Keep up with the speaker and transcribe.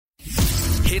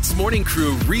HITZ Morning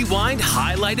Crew Rewind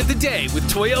Highlight of the Day with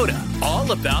Toyota.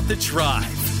 All about the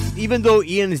drive. Even though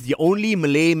Ian is the only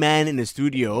Malay man in the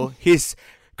studio, his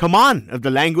command of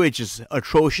the language is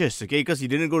atrocious, okay? Because he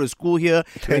didn't go to school here,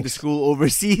 went to school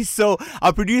overseas. So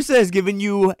our producer has given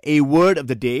you a word of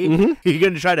the day. You're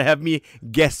going to try to have me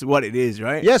guess what it is,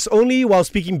 right? Yes, only while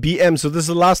speaking BM. So this is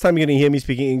the last time you're going to hear me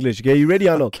speaking English. Okay, you ready,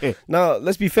 Arnold? Okay. Now,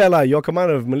 let's be fair, lah. Your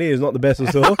command of Malay is not the best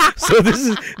also. So this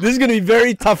is going to be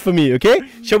very tough for me, okay?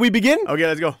 Shall we begin? Okay,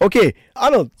 let's go. Okay,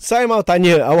 Arnold, saya mau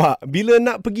tanya awak, bila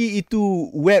nak pergi itu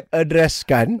web address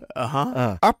kan,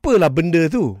 apalah benda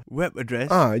tu? Web address?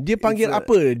 Dia panggil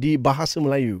apa di bahasa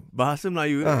Melayu? Bahasa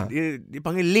Melayu, dia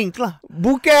panggil link lah.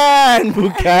 Bukan.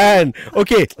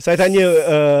 Okay, saya tanya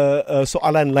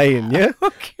soalan lain ya.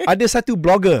 Okay. Ada satu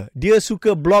blogger, dia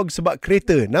suka blog sebab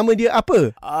kereta. Nama dia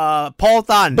apa?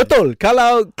 Pautan. Betul.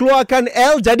 Kalau keluarkan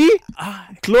L jadi?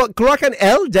 Keluarkan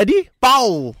L jadi?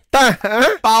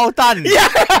 Pautan.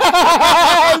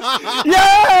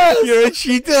 Yes! You're a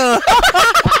cheater.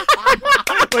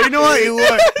 But you know what? It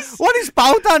works. What is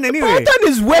Pautan anyway? Pautan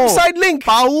is website link.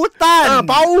 Pautan.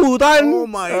 Pautan. Oh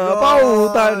my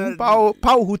god. Pautan.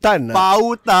 Pautan.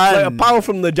 Like a pau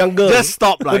from the jungle. Just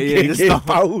stop lah. Okay, Just stop.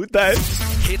 Pautan.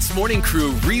 HITZ Morning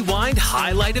Crew Rewind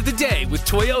Highlight of the Day with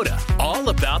Toyota. All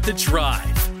about the drive.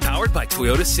 Powered by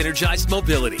Toyota Synergized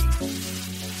Mobility.